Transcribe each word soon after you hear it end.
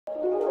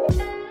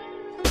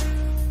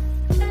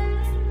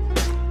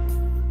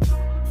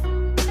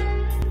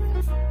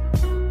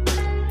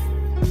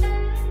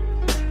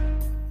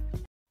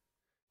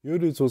Yo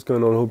dudes, what's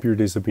going on? Hope your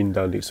days have been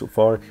dandy so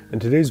far. In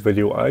today's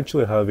video, I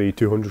actually have a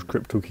 200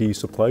 Cryptokey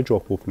supply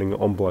drop opening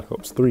on Black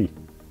Ops 3.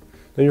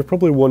 Now you're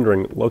probably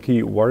wondering,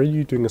 Lucky, why are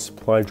you doing a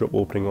supply drop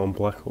opening on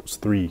Black Ops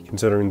 3,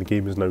 considering the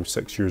game is now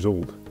 6 years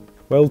old?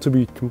 Well, to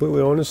be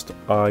completely honest,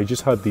 I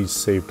just had these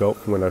saved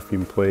up when I've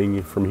been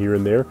playing from here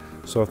and there,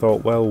 so I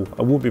thought, well,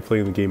 I won't be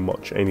playing the game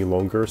much any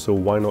longer, so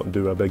why not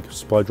do a big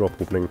supply drop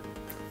opening?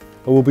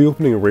 I will be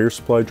opening rare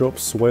supply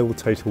drops, so while the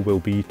title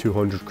will be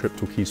 200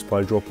 Cryptokey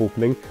supply drop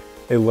opening,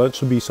 it'll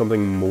actually be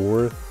something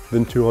more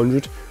than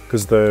 200,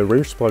 because the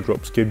rare supply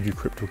drops give you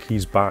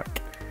Cryptokeys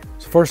back.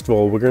 So first of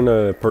all, we're going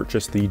to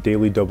purchase the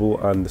daily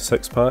double and the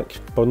 6-pack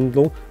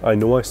bundle. I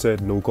know I said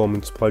no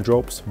common supply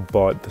drops,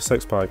 but the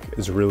 6-pack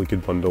is a really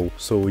good bundle,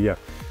 so yeah.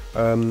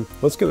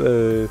 Let's get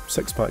the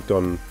 6-pack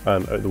done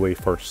and out of the way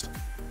first.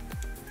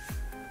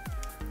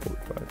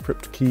 45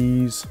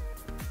 Cryptokeys.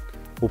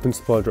 Open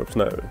supply drops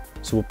now.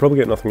 So we'll probably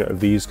get nothing out of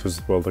these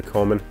because, well, they're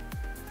common.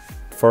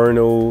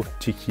 Inferno,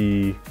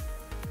 Tiki.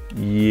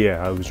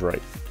 Yeah, I was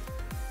right.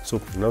 Let's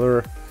open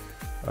another.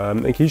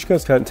 In case you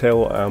guys can't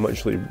tell, I'm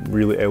actually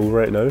really ill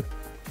right now. You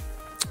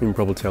can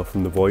probably tell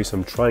from the voice.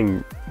 I'm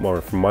trying,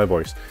 or from my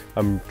voice,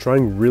 I'm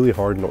trying really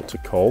hard not to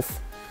cough,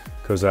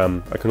 because I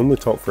can only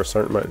talk for a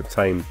certain amount of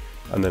time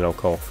and then I'll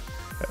cough.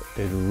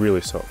 It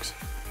really sucks.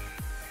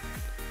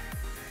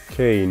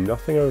 Okay,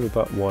 nothing out of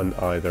that one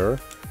either.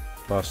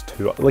 Last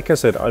two. Like I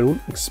said, I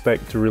don't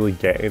expect to really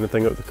get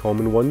anything out of the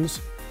common ones.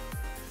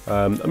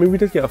 I mean, we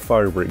did get a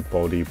firebreak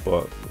body,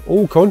 but...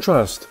 Oh,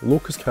 contrast!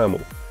 Locust camo.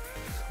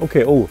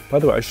 Okay, oh, by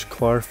the way, I should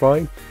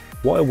clarify.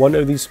 What I want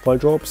out of these supply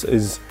drops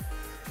is,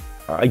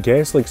 I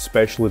guess, like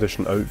special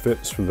edition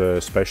outfits for the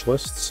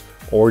specialists,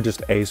 or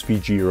just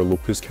SVG or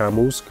Locust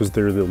camos, because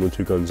they're the only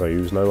two guns I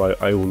use now.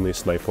 I only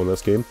snipe on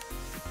this game.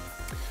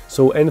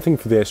 So anything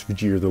for the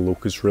SVG or the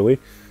Locust, really.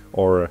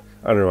 Or,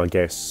 I don't know, I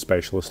guess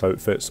specialist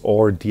outfits,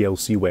 or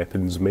DLC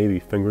weapons, maybe,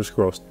 fingers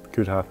crossed,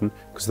 could happen,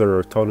 because there are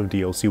a ton of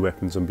DLC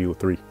weapons on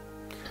BO3.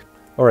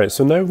 Alright,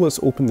 so now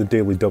let's open the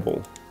daily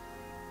double,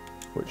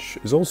 which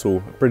is also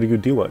a pretty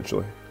good deal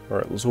actually.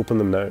 Alright, let's open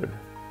them now.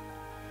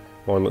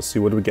 Come on, let's see,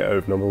 what do we get out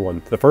of number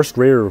one? The first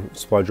rare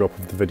supply drop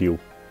of the video.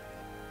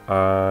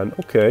 And,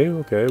 okay,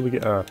 we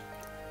get a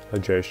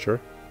gesture.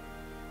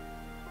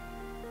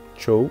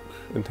 Choke,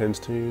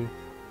 intensity.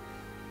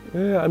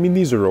 Yeah, I mean,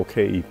 these are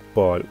okay,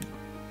 but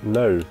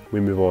now we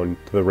move on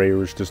to the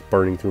rares just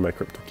burning through my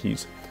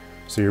Cryptokeys.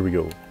 So here we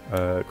go.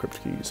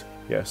 Cryptokeys.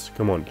 Yes,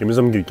 come on, give me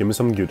something good, give me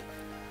something good.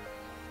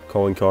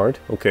 Calling card,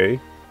 okay.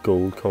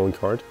 Gold calling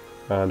card.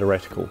 And a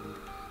reticle.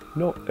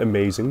 Not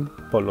amazing,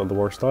 but not the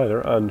worst either.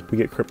 And we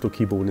get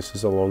Cryptokey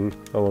bonuses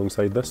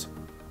alongside this.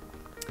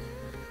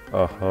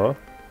 Okay,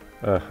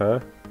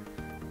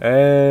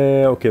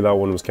 that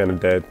one was kind of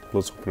dead.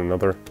 Let's open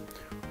another.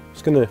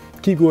 Just gonna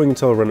keep going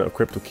until I run out of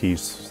Cryptokeys.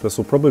 So this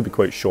will probably be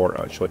quite short,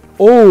 actually.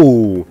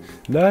 Oh,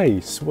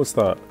 nice. What's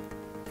that?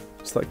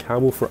 What's that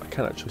camo for? I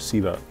can't actually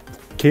see that.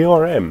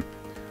 KRM.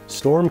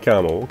 Storm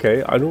camo.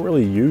 Okay, I don't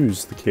really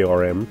use the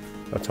KRM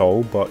at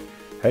all, but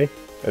hey,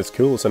 it's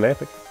cool. It's an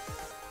epic.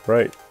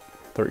 Right,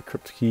 30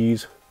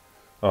 Cryptokeys.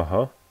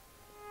 Oh,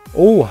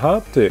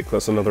 haptic.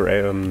 That's another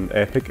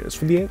epic. It's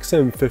for the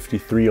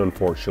XM53,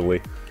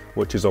 unfortunately,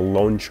 which is a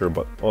launcher,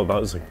 but oh,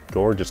 that is a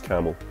gorgeous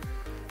camo.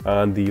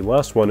 And the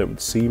last one, it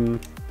would seem,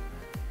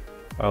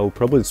 I'll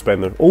probably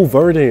spend the... Oh,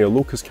 Verde, a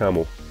Locust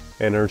camo.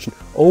 Energy.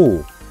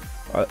 Oh,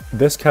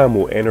 this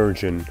camo,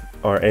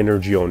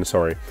 Energion,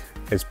 sorry,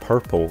 is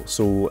purple,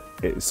 so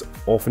it's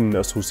often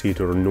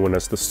associated or known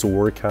as the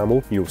SOAR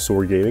camo, you know,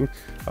 SOAR gaming,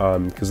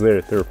 because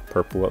they're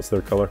purple, that's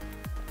their colour.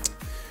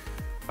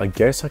 I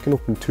guess I can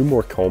open 2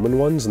 more common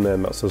ones and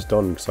then that's us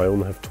done, because I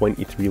only have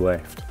 23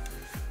 left.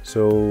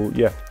 So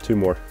yeah, 2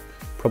 more.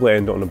 Probably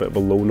end on a bit of a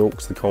low note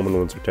because the common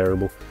ones are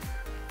terrible.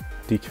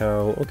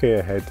 Decal, okay,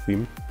 a head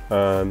theme,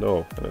 and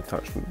oh, an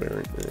attachment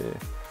bearing.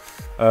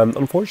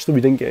 Unfortunately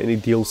we didn't get any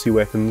DLC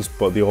weapons,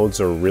 but the odds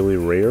are really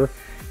rare,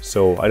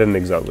 so I didn't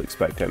exactly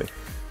expect any.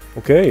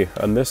 Okay,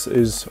 and this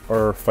is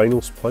our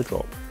final supply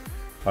drop.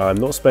 I'm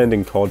not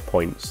spending COD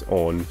points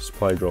on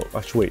supply drop.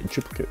 Actually wait,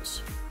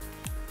 duplicates.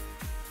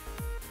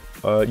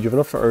 You have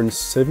enough to earn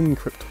 7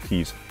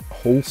 Cryptokeys. A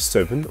whole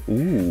 7?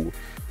 Ooh.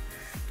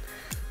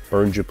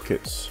 Burn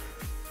duplicates.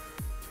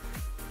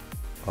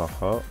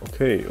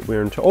 Okay,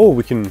 we're into... Oh,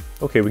 we can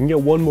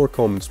get 1 more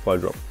common supply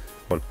drop.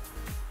 Come on.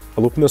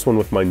 I'll open this one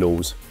with my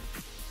nose.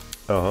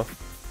 Come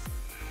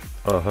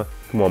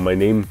on, the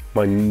name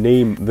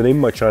of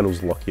my channel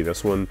is Lucky.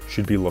 This one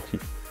should be Lucky.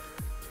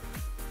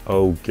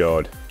 Oh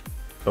god.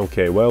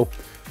 Okay, well,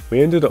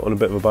 we ended up on a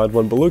bit of a bad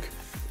one, but look.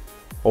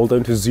 All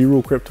down to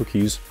 0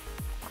 Cryptokeys.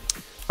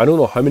 I don't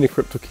know how many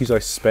Cryptokeys I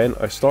spent.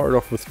 I started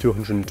off with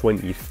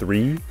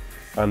 223,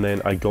 and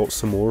then I got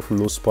some more from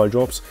those supply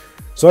drops.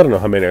 So I don't know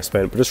how many I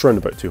spent, but it's around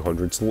about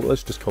 200, so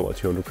let's just call it a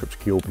 200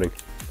 Cryptokey opening.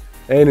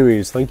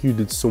 Anyways, thank you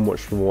dudes so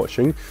much for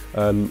watching.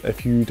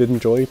 If you did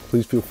enjoy,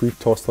 please feel free to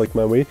toss a like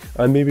my way,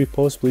 and maybe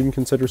possibly even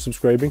consider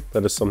subscribing.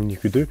 That is something you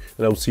could do,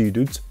 and I will see you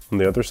dudes on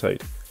the other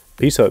side.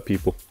 Peace out,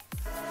 people.